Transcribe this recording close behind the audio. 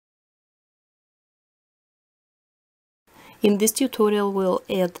In this tutorial we'll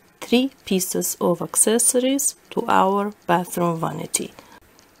add 3 pieces of accessories to our bathroom vanity.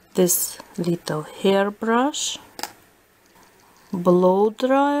 This little hairbrush, blow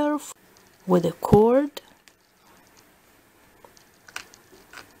dryer with a cord,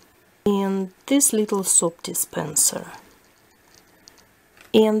 and this little soap dispenser.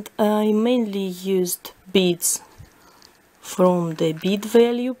 And I mainly used beads from the bead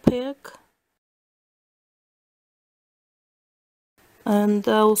value pack, and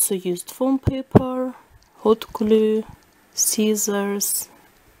I also used foam paper, hot glue, scissors.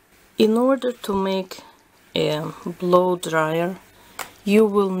 In order to make a blow dryer, you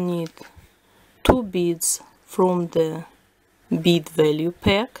will need 2 beads from the bead value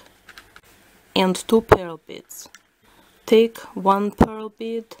pack and 2 pearl beads. Take 1 pearl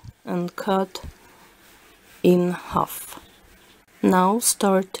bead and cut in half. Now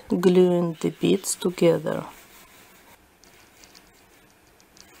start gluing the beads together.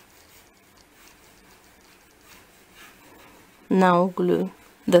 Now glue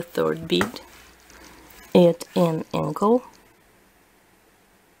the 3rd bead at an angle.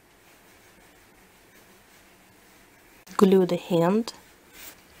 Glue the hand.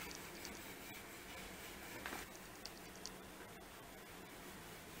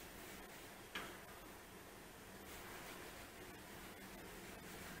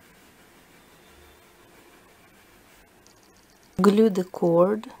 Glue the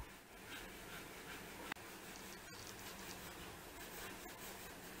cord.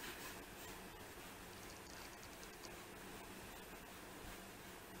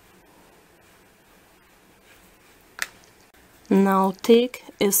 Now take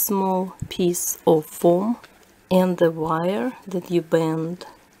a small piece of foam and the wire that you bend.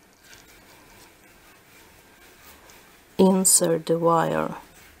 Insert the wire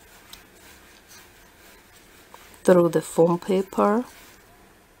through the foam paper.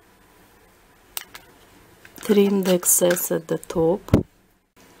 Trim the excess at the top.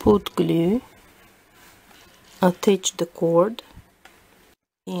 Put glue. Attach the cord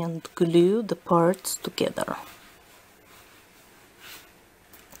and glue the parts together.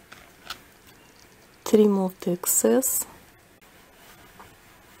 Trim off the excess.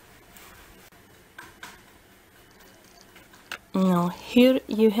 Now here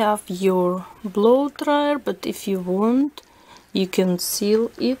you have your blow dryer, but if you want, you can seal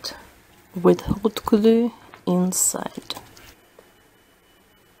it with hot glue inside.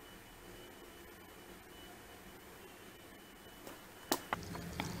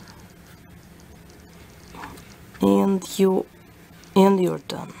 And you're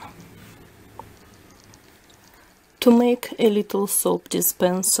done. To make a little soap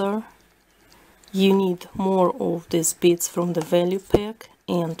dispenser, you need more of these beads from the value pack,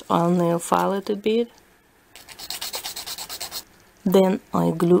 and I'll nail file it a bit. Then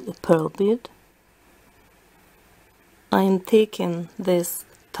I glue a pearl bead. I am taking this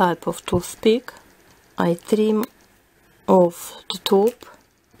type of toothpick. I trim off the top,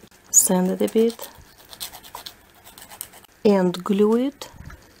 sand it a bit, and glue it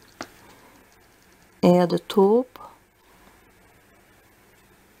at the top.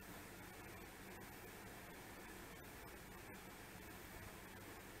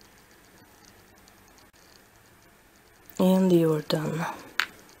 And you're done.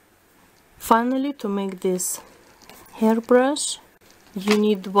 Finally, to make this hairbrush, you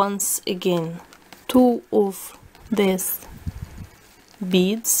need once again 2 of these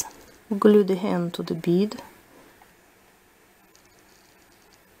beads. Glue the hand to the bead.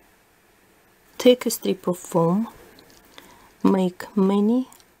 Take a strip of foam. Make many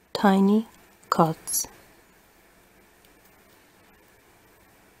tiny cuts.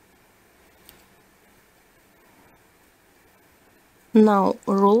 Now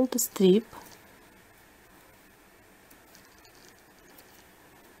roll the strip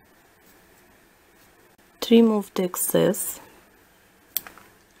trim off the excess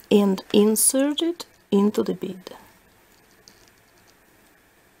and insert it into the bead.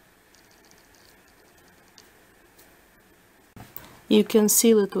 You can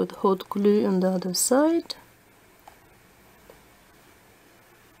seal it with hot glue on the other side,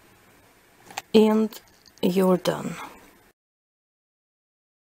 and you're done.